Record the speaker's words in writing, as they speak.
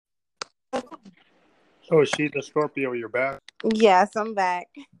Oh, is she the Scorpio? You're back? Yes, I'm back.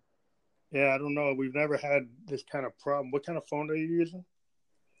 Yeah, I don't know. We've never had this kind of problem. What kind of phone are you using?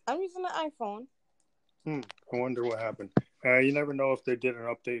 I'm using an iPhone. I wonder what happened. You never know if they did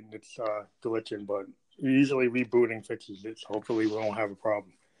an update and it's glitching, but usually rebooting fixes it. So hopefully we won't have a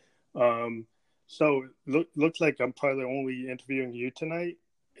problem. So looks like I'm probably only interviewing you tonight.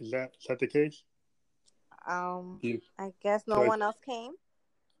 Is that the case? I guess no one else came.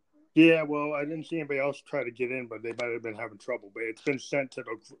 Yeah, well, I didn't see anybody else try to get in, but they might have been having trouble. But it's been sent to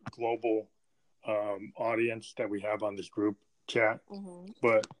the global audience that we have on this group chat. Mm-hmm.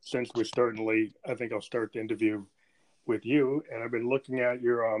 But since we're starting late, I think I'll start the interview with you. And I've been looking at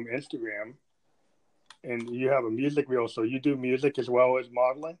your Instagram, and you have a music reel. So you do music as well as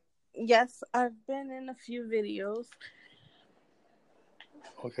modeling? Yes, I've been in a few videos.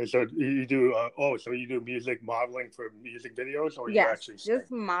 Okay, so you do. So you do music modeling for music videos, or yes, you actually just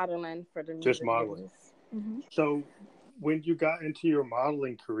modeling for the music just modeling. Mm-hmm. So when you got into your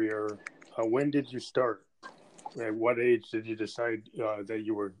modeling career, when did you start? At what age did you decide that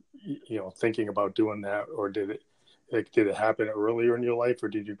you were, thinking about doing that, or did it happen earlier in your life, or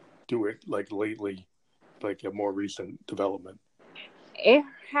did you do it like lately, like a more recent development? It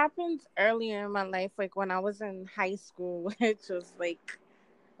happened earlier in my life, like when I was in high school, which was like,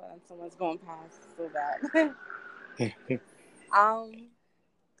 someone's going past so bad. This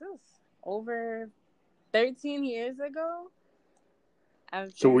was over 13 years ago.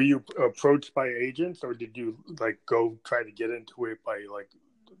 So were you approached by agents, or did you like go try to get into it by like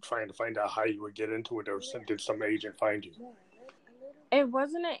trying to find out how you would get into it, or did some agent find you? It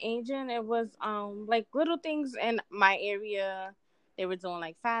wasn't an agent. It was like little things in my area. They were doing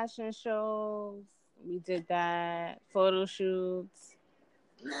like fashion shows. We did that, photo shoots.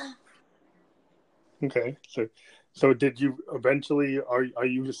 Okay, so did you eventually are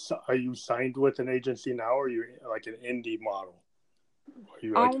you signed with an agency now, or are you like an indie model? Are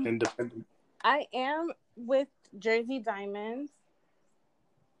you like independent? I am with Jersey Diamonds.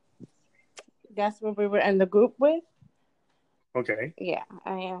 That's what we were in the group with. Okay. Yeah,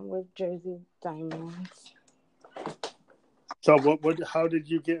 I am with Jersey Diamonds. So how did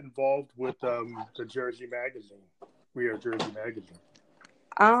you get involved with the Jersey magazine? We Are Jersey magazine.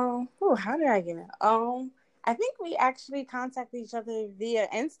 How did I get it? I think we actually contacted each other via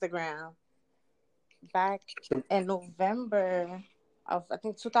Instagram back in November of, I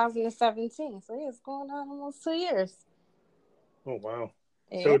think, 2017. So yeah, it's going on almost 2 years. Oh wow!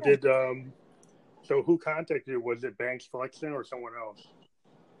 Yeah. So who contacted you? Was it Banks Flexen or someone else?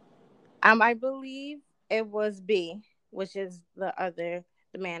 I believe it was B, which is the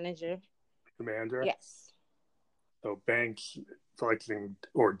manager. The manager. Yes. So Banks Flexen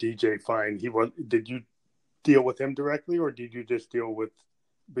or DJ Fine. Did you deal with him directly, or did you just deal with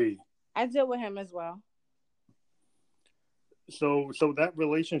B? I deal with him as well. So that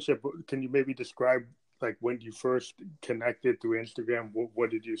relationship, can you maybe describe like when you first connected through Instagram? What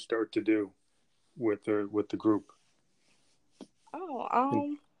did you start to do with the group?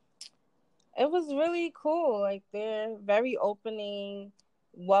 It was really cool. Like, they're very opening,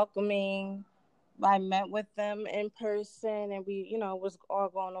 welcoming. I met with them in person, and we, was all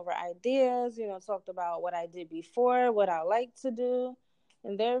going over ideas, talked about what I did before, what I like to do,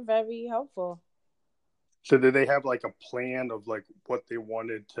 and they're very helpful. So did they have like a plan of like what they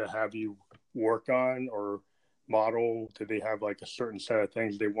wanted to have you work on or model? Did they have like a certain set of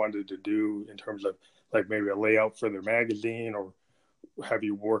things they wanted to do in terms of like maybe a layout for their magazine, or have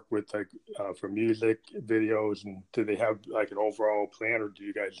you work with like for music videos? And do they have like an overall plan, or do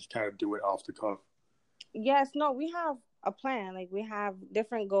you guys just kind of do it off the cuff? Yes, no, we have a plan. Like, we have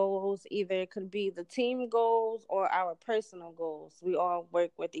different goals. Either it could be the team goals or our personal goals. We all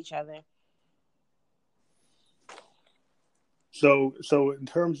work with each other. So in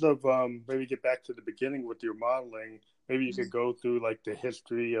terms of maybe get back to the beginning with your modeling, maybe you could go through like the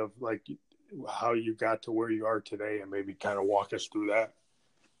history of like how you got to where you are today, and maybe kind of walk us through that.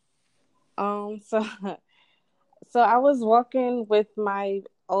 So I was walking with my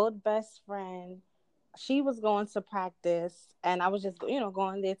old best friend. She was going to practice, and I was just,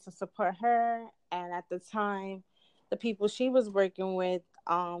 going there to support her. And at the time, the people she was working with,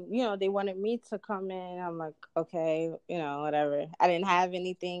 they wanted me to come in. I'm like, okay, whatever. I didn't have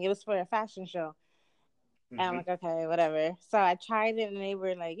anything. It was for a fashion show. And I'm like, okay, whatever. So I tried it, and they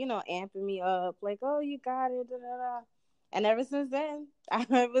were like, amping me up, like, oh, you got it, da, da, da. And ever since then, I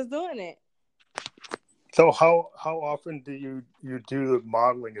was doing it. So how often do you do the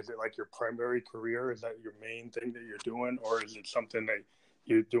modeling? Is it like your primary career? Is that your main thing that you're doing, or is it something that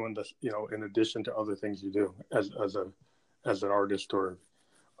you're doing this, in addition to other things you do as an artist or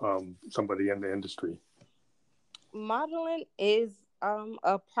somebody in the industry? modeling is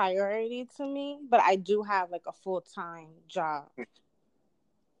a priority to me, but I do have like a full-time job.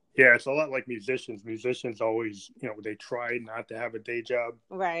 Yeah, it's a lot like musicians. Musicians always, they try not to have a day job,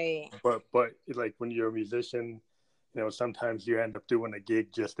 Right. but like when you're a musician, sometimes you end up doing a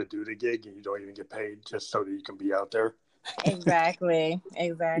gig just to do the gig, and you don't even get paid just so that you can be out there. Exactly.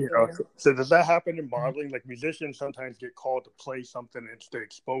 Exactly. So does that happen in modeling? Like musicians sometimes get called to play something, it's the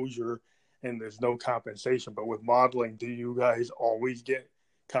exposure, and there's no compensation. But with modeling, do you guys always get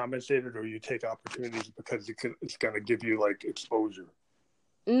compensated, or you take opportunities because it's going to give you like exposure?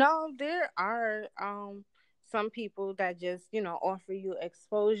 No, there are some people that just, offer you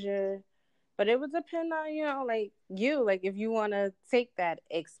exposure, but it would depend on, like if you want to take that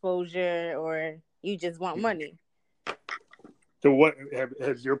exposure or you just want money. So what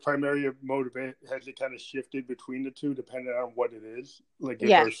has your primary motivate, has it kind of shifted between the two depending on what it is? Like if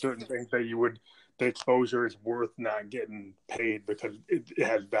there are Yes. certain things that the exposure is worth not getting paid because it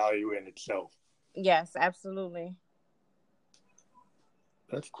has value in itself. Yes, absolutely.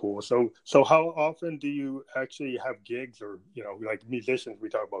 That's cool. So how often do you actually have gigs, or like musicians, we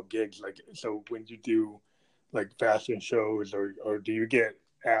talk about gigs, like, so when you do like fashion shows, or do you get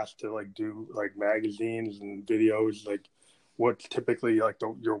asked to like do like magazines and videos, like what's typically like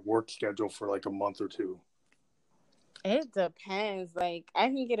your work schedule for like a month or two? It depends. Like I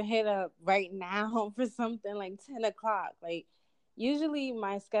can get a hit up right now for something like 10 o'clock. Like usually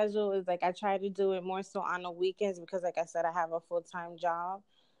my schedule is like I try to do it more so on the weekends because like I said, I have a full-time job.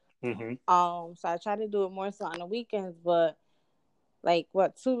 Mm-hmm. So I try to do it more so on the weekends, but like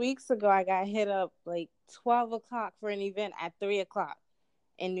 2 weeks ago I got hit up like 12 o'clock for an event at 3 o'clock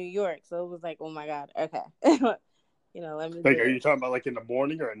in New York. So it was like, oh my God, okay. Let me Like, do are it. you talking about like in the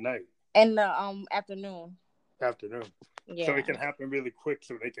morning or at night? In the afternoon. Afternoon. So Yeah. it can happen really quick.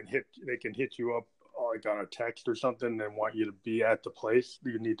 So they can hit you up like on a text or something and want you to be at the place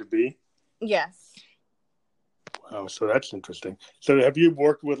you need to be. Yes. Wow, so that's interesting. So have you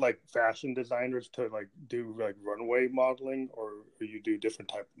worked with like fashion designers to like do like runway modeling, or you do different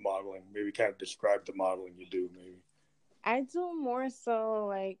type of modeling? Maybe kind of describe the modeling you do, maybe. I do more so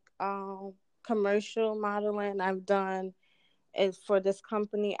like commercial modeling. I've done it for this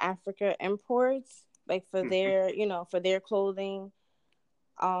company, Africa Imports, like for Mm-hmm. their, for their clothing.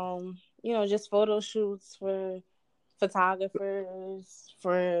 Just photo shoots for photographers,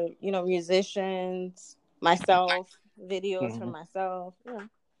 for, musicians, myself, videos for Mm-hmm. myself.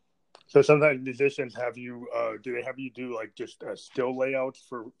 So sometimes musicians do they have you do like just still layouts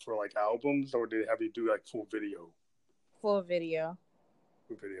for like albums, or do they have you do like full video? Full video.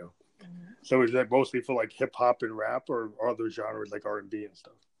 Full video. Mm-hmm. So is that mostly for like hip hop and rap, or other genres like R&B and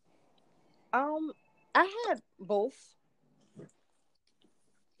stuff? I had both.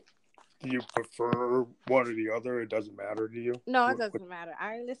 Do you prefer one or the other? It doesn't matter to you? No, it doesn't matter.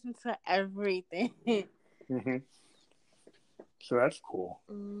 I listen to everything. Mm-hmm. So that's cool.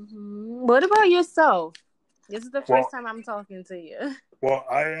 Mm-hmm. What about yourself? This is the Well, first time I'm talking to you. well,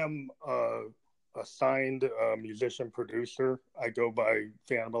 I am a signed musician producer. I go by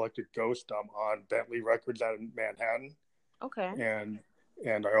Phantom Electric Ghost. I'm on Bentley Records out in Manhattan, Okay.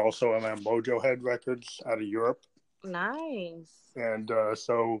 and I also am on Mojo Head Records out of Europe. Nice. And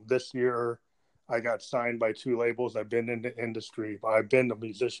so this year, I got signed by two labels. I've been in the industry. I've been a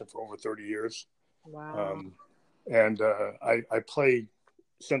musician for over 30 years. Wow. And I play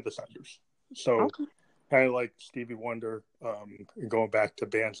synthesizers. So Okay. kind of like Stevie Wonder, and going back to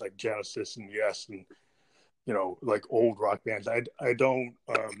bands like Genesis and Yes, and like old rock bands. I don't.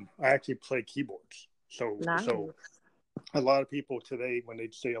 I actually play keyboards. Nice. So a lot of people today, when they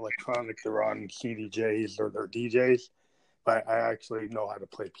say electronic, they're on CDJs or they're DJs. But I actually know how to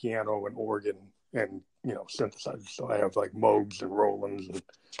play piano and organ and synthesizers. So I have like Moogs and Rolands and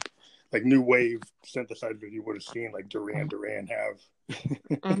like new wave synthesizers you would have seen like Duran Duran have.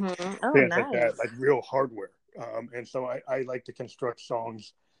 Mm-hmm. Oh, Bands like that, nice. like real hardware. And so I like to construct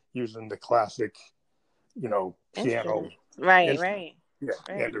songs using the classic, piano Instrument. Right, instrument. right, Yeah,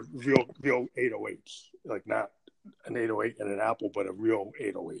 right, and the real 808s, like not an 808 and an Apple, but a real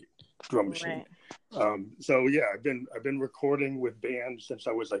 808 drum machine. right. So yeah, I've been recording with bands since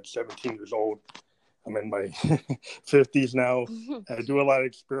I was like 17 years old. I'm in my 50s now. I do a lot of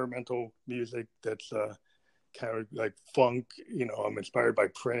experimental music that's kind of like funk. I'm inspired by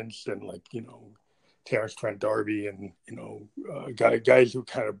Prince and like Terrence Trent D'Arby, and guys who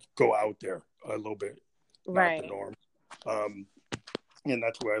kind of go out there a little bit, not the Right. norm. And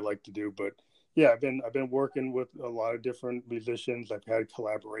that's what I like to do. But yeah, I've been working with a lot of different musicians. I've had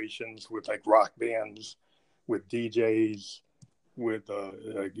collaborations with like rock bands, with DJs, with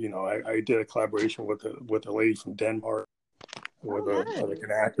I did a collaboration with a lady from Denmark, with nice. like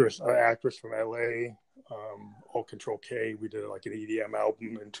an actress from LA, All Control K. We did like an EDM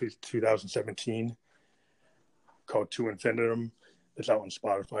album in 2017 called To Infinitum. It's out on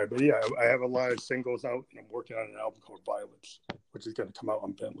Spotify. But yeah, I have a lot of singles out, and I'm working on an album called Violets, which is going to come out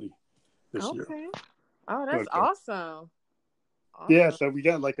on Bentley this year. Oh, that's awesome. Yeah, so we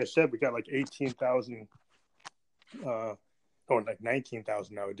got, like I said, we got like 18,000, like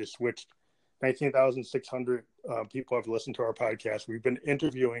 19,000 now. We just switched. 19,600 people have listened to our podcast. We've been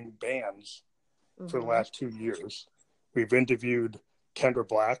interviewing bands for the last 2 years. We've interviewed Kendra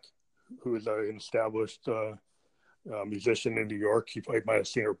Black, who is an established musician in New York. You might have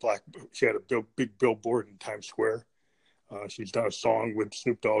seen her. She had a big billboard in Times Square. She's done a song with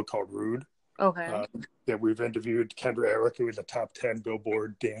Snoop Dogg called Rude. Okay. That we've interviewed Kendra Eric, who is a top 10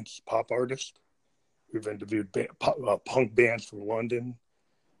 Billboard dance pop artist. We've interviewed punk bands from London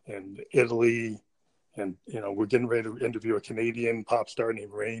and Italy, and we're getting ready to interview a Canadian pop star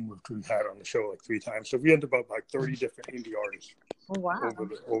named Rain, which we've had on the show like 3 times. So we ended up like 30 different indie artists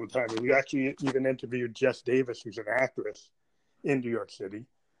over time. And we actually even interviewed Jess Davis, who's an actress in New York City,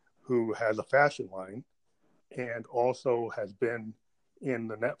 who has a fashion line and also has been in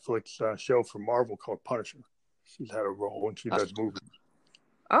the Netflix show from Marvel called Punisher. She's had a role and she does movies.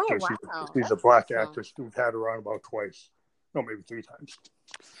 Oh, so wow. She's a black actress. We've had her on about twice. No, maybe 3 times.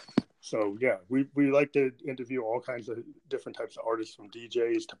 So, yeah, we like to interview all kinds of different types of artists, from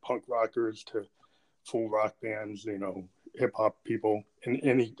DJs to punk rockers to full rock bands, hip hop people, and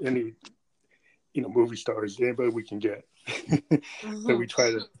any movie stars, anybody we can get. So we try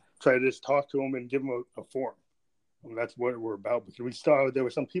to just talk to them and give them a forum. And that's what we're about. Because there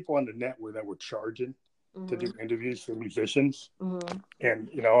were some people on the net that were charging to do interviews for musicians. And,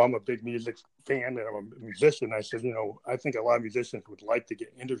 I'm a big music fan and I'm a musician. I said, I think a lot of musicians would like to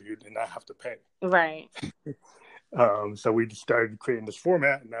get interviewed and not have to pay. Right. So we just started creating this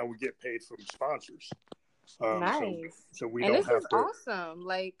format, and now we get paid from sponsors. Nice. So we and don't have to. This is awesome.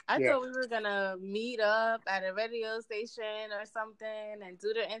 Like, I thought we were going to meet up at a radio station or something and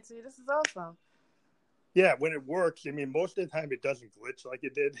do the interview. This is awesome. Yeah, when it works. I mean, most of the time it doesn't glitch like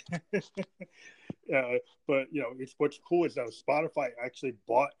it did. But, what's cool is that Spotify actually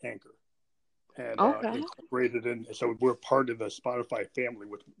bought Anchor and incorporated in. So we're part of the Spotify family,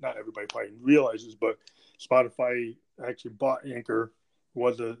 which not everybody probably realizes, but Spotify actually bought Anchor,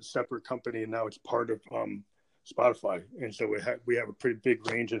 was a separate company, and now it's part of Spotify. And so we have a pretty big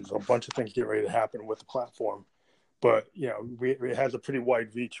range, and there's a bunch of things getting ready to happen with the platform. But, it has a pretty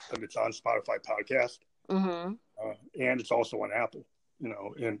wide reach because it's on Spotify podcast. And it's also on Apple,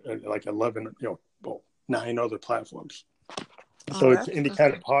 and like 11, 9 other platforms. So it's any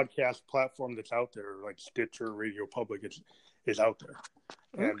kind of podcast platform that's out there, like Stitcher, Radio Public, is out there.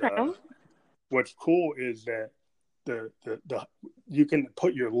 And what's cool is that the you can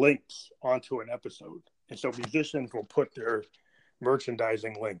put your links onto an episode, and so musicians will put their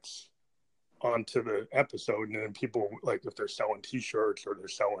merchandising links onto the episode, and then people, like if they're selling T-shirts or they're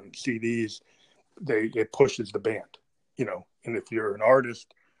selling CDs, it pushes the band, and if you're an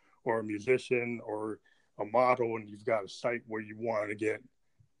artist or a musician or a model and you've got a site where you want to get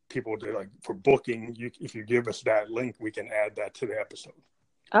people to, like, for booking, if you give us that link, we can add that to the episode.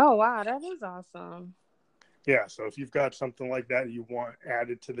 Oh, wow. That is awesome. Yeah. So if you've got something like that you want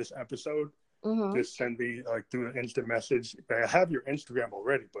added to this episode, just send me through an instant message. I have your Instagram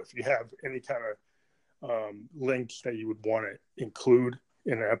already, but if you have any kind of links that you would want to include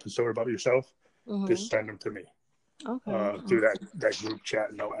in an episode about yourself, just send them to me through that group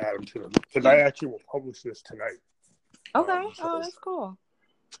chat, and I'll add them to them. Because I actually will publish this tonight. Okay. That's cool.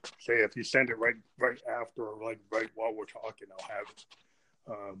 Say if you send it right after, or like right while we're talking, I'll have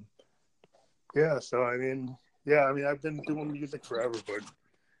it. So I mean, I've been doing music forever, but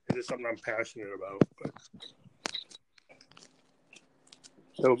it is something I'm passionate about. But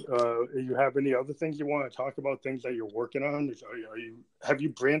so, you have any other things you want to talk about? Things that you're working on? Have you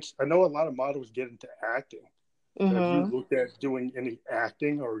branched? I know a lot of models get into acting. Have you looked at doing any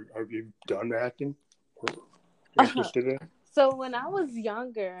acting, or have you done acting or interested in? So when I was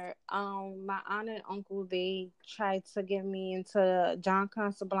younger, my aunt and uncle, they tried to get me into John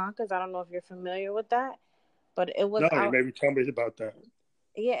Casablancas. I don't know if you're familiar with that, but it was maybe tell me about that.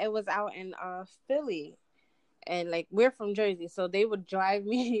 Yeah, it was out in Philly. And like, we're from Jersey, so they would drive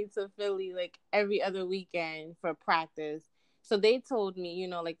me to Philly like every other weekend for practice. So they told me,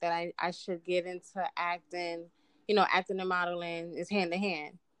 like that I should get into acting. Acting and modeling is hand in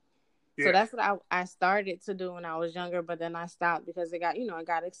hand. Yeah. So that's what I started to do when I was younger, but then I stopped because it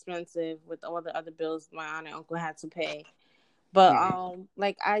got expensive with all the other bills my aunt and uncle had to pay. But Mm-hmm.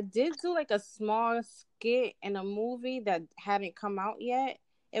 like I did do like a small skit in a movie that hadn't come out yet.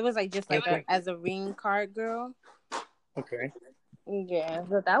 It was like just like a Okay. as a ring card girl. Okay. Yeah,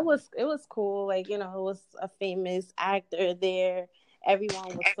 but it was cool. Like, you know, it was a famous actor there. Everyone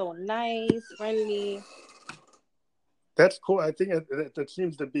was so nice, friendly. That's cool. I think that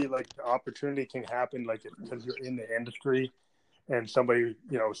seems to be like the opportunity can happen, like because you're in the industry and somebody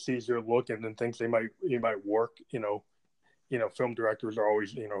sees your look and then thinks you might work. Film directors are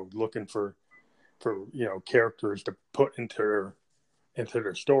always looking for characters to put into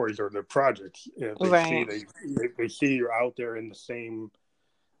their stories or their projects. They see Right. they see you're out there in the same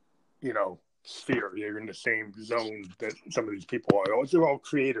sphere. You're in the same zone that some of these people are. They're all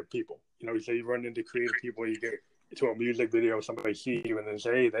creative people. You say you run into creative people, you get to a music video, somebody see you and then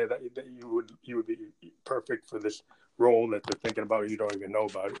say, hey, that you would be perfect for this role that they're thinking about. You don't even know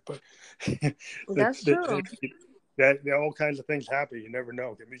about it, but That's true. that all kinds of things happen. You never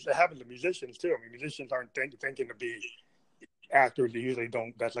know. It happens to musicians too. I mean, musicians aren't thinking to be actors. They usually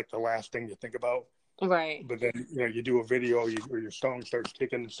don't. That's like the last thing you think about. Right. But then you do a video, or your song starts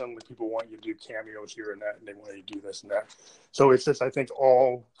kicking, and suddenly people want you to do cameos here and that, and they want you to do this and that. So it's just, I think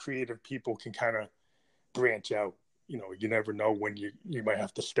all creative people can kind of branch out. You never know when you might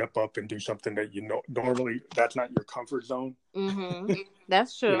have to step up and do something that normally that's not your comfort zone. Mm-hmm.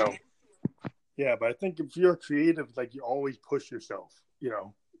 That's you true. know, yeah. But I think if you're creative, like you always push yourself.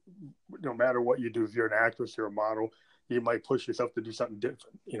 No matter what you do, if you're an actress, you're a model, you might push yourself to do something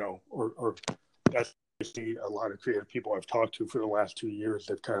different. Or that's a lot of creative people I've talked to for the last 2 years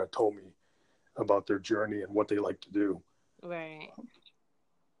that kind of told me about their journey and what they like to do. Right.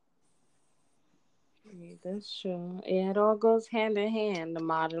 Yeah, that's true. Yeah, it all goes hand in hand. The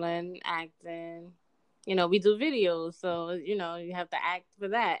modeling, acting. We do videos, so you have to act for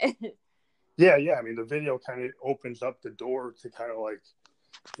that. Yeah. I mean, the video kind of opens up the door to kind of like,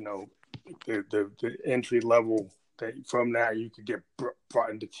 you know, the entry level. That from that you could get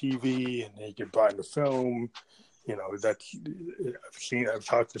brought into TV and then you get brought into film. I've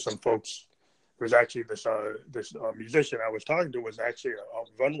talked to some folks. There's actually this musician I was talking to was actually a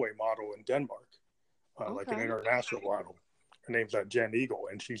runway model in Denmark, like an Okay. international model. Her name's Jen Eagle,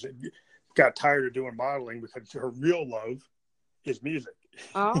 and she's got tired of doing modeling because her real love is music.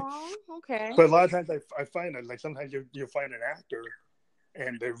 Oh, okay. But a lot of times I find that, like, sometimes you find an actor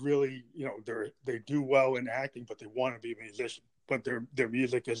and they really, they do well in acting, but they want to be a musician, but their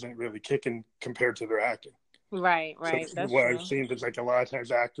music isn't really kicking compared to their acting. Right, So right. That's what I've true. seen is, like, a lot of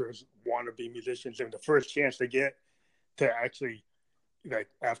times actors want to be musicians, and the first chance they get to actually, like,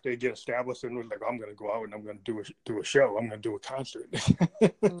 after they get established and like, I'm going to go out and I'm going to do a show, I'm going to do a concert,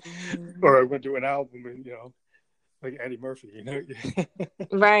 Mm-hmm. or I'm going to do an album, and like Eddie Murphy,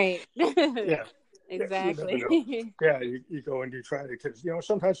 Right. yeah. Yeah, you never know. Exactly. Yeah, you go and you try it because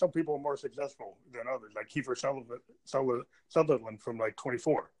sometimes some people are more successful than others. Like Kiefer Sutherland from like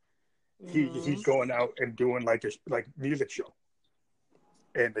 24, he's Mm-hmm. going out and doing like a music show,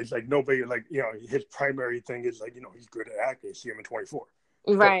 and it's like nobody, like, his primary thing is, like, he's good at acting. You see him in 24,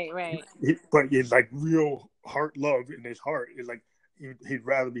 but Right, right. his like real heart love in his heart is like he'd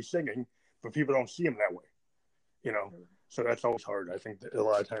rather be singing, but people don't see him that way. So that's always hard. I think that a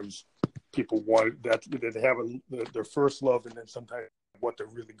lot of times people want that they have their first love, and then sometimes what they're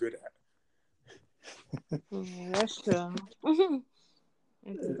really good at. Yeah, that's true. Mm-hmm.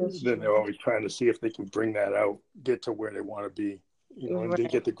 I think that's Then they're true. always trying to see if they can bring that out, get to where they want to be, and they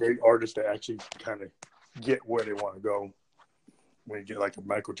get Right. the great artists to actually kind of get where they want to go. When you get like a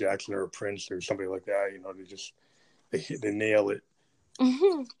Michael Jackson or a Prince or somebody like that, they just they nail it.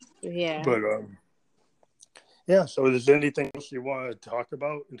 Mm-hmm. Yeah. But yeah. So, is there anything else you want to talk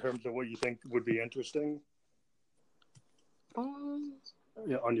about in terms of what you think would be interesting Um,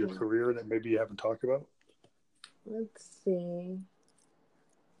 on your career that maybe you haven't talked about? let's see.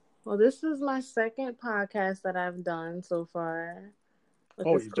 Well, this is my second podcast that I've done so far, which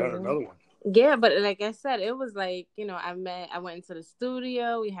Oh, is you've done cool. another one. Yeah, but like I said, it was like, I went into the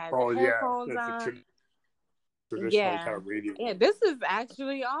studio, we had the Oh, yeah. headphones That's on. a traditional Yeah. kind of radio. Yeah, this is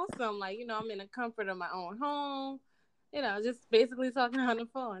actually awesome. Like, I'm in the comfort of my own home, just basically talking on the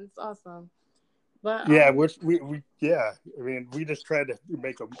phone. It's awesome. But Yeah, which yeah. I mean, we just try to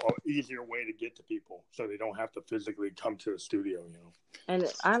make a easier way to get to people so they don't have to physically come to a studio. and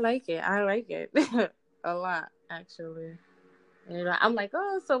I like it. I like it a lot, actually. And I'm like,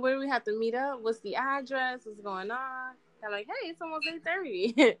 oh, so where do we have to meet up? What's the address? What's going on? I'm like, hey, it's almost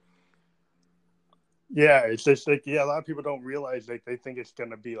 8:30. Yeah, it's just like, a lot of people don't realize, like, they think it's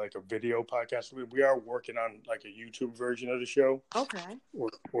going to be like a video podcast. We are working on like a YouTube version of the show, Okay.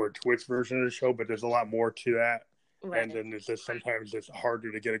 or a Twitch version of the show, but there's a lot more to that. Right. and then it's just sometimes it's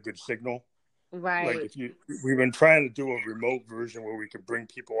harder to get a good signal. Right. Like we've been trying to do a remote version where we could bring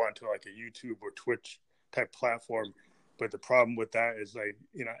people onto like a YouTube or Twitch type platform, but the problem with that is like,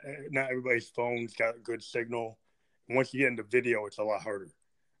 you know, not everybody's phone's got a good signal. And once you get into video, it's a lot harder.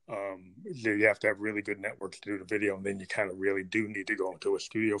 You have to have really good networks to do the video, and then you kind of really do need to go into a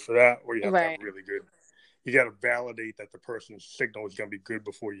studio for that, or you have to have really good. You got to validate that the person's signal is going to be good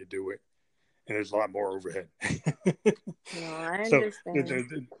before you do it, and there's a lot more overhead. No, I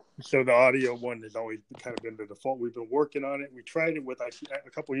understand. So the audio one has always kind of been the default. We've been working on it. We tried it with a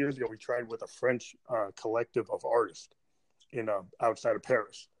couple of years ago. We tried with a French collective of artists in outside of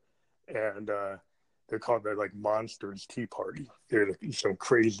Paris, and they're called like Monsters Tea Party. They're some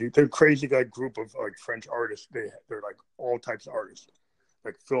crazy like group of like French artists. They're like all types of artists,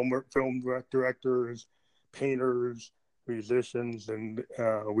 like film directors, painters, musicians, and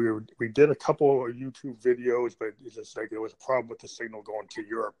we did a couple of YouTube videos, but it's just like there was a problem with the signal going to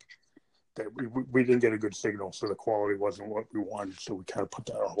Europe, that we didn't get a good signal, so the quality wasn't what we wanted, so we kind of put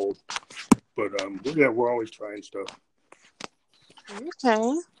that on hold. But yeah, we're always trying stuff.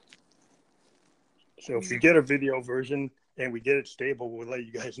 Okay. So if we get a video version and we get it stable, we'll let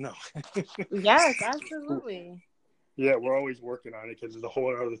you guys know. Yes, absolutely. Yeah, we're always working on it because there's a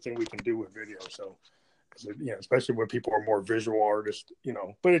whole other thing we can do with video. So, you know, especially when people are more visual artists, you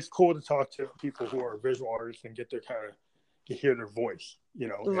know. But it's cool to talk to people who are visual artists and get their kind of to hear their voice, you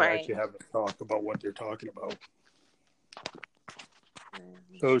know, and actually have them talk about what they're talking about.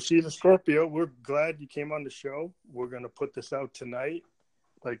 So she's a Scorpio. We're glad you came on the show. We're going to put this out tonight.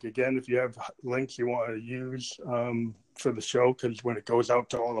 Like, again, if you have links you want to use for the show, because when it goes out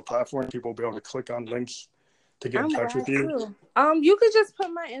to all the platforms, people will be able to click on links to get in touch with you. You could just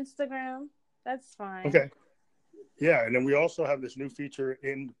put my Instagram. That's fine. Okay. Yeah, and then we also have this new feature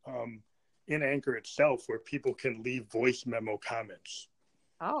in Anchor itself where people can leave voice memo comments.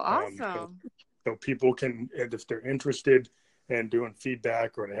 Oh, awesome. So people can, if they're interested in doing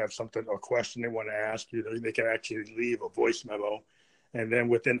feedback or they have something, a question they want to ask you, they can actually leave a voice memo. And then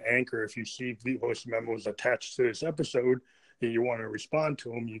within Anchor, if you see the voice memos attached to this episode and you want to respond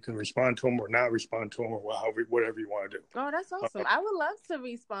to them, you can respond to them or not respond to them, or whatever you want to do. Oh, that's awesome. I would love to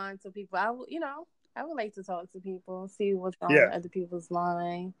respond to people. I would like to talk to people, see what's on other people's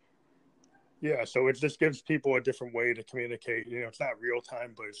mind. Yeah, so it just gives people a different way to communicate. You know, it's not real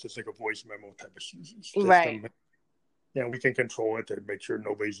time, but it's just like a voice memo type of system. Right. Yeah, we can control it to make sure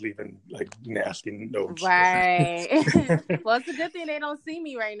nobody's leaving like nasty notes. Right. Well, it's a good thing they don't see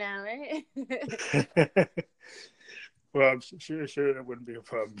me right now, right? Well, I'm sure that wouldn't be a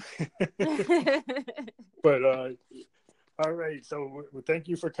problem. But all right, so thank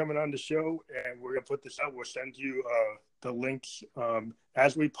you for coming on the show, and we're gonna put this out. We'll send you the links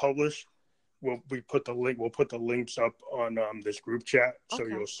as we publish. We'll put the links up on this group chat, so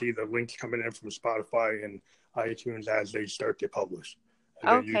you'll see the links coming in from Spotify and iTunes as they start to publish.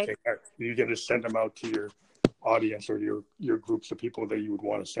 And then you can just send them out to your audience or your groups of people that you would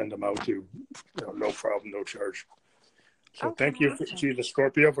want to send them out to. You know, no problem, no charge. So thank you to the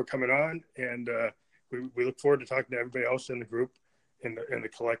Scorpio for coming on, and we look forward to talking to everybody else in the group, in the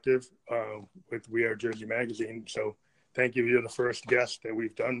collective with We Are Jersey Magazine. So thank you. You're the first guest that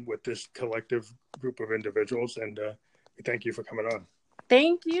we've done with this collective group of individuals, and we thank you for coming on.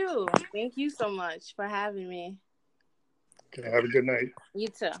 Thank you. Thank you so much for having me. Okay, have a good night. You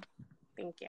too. Thank you.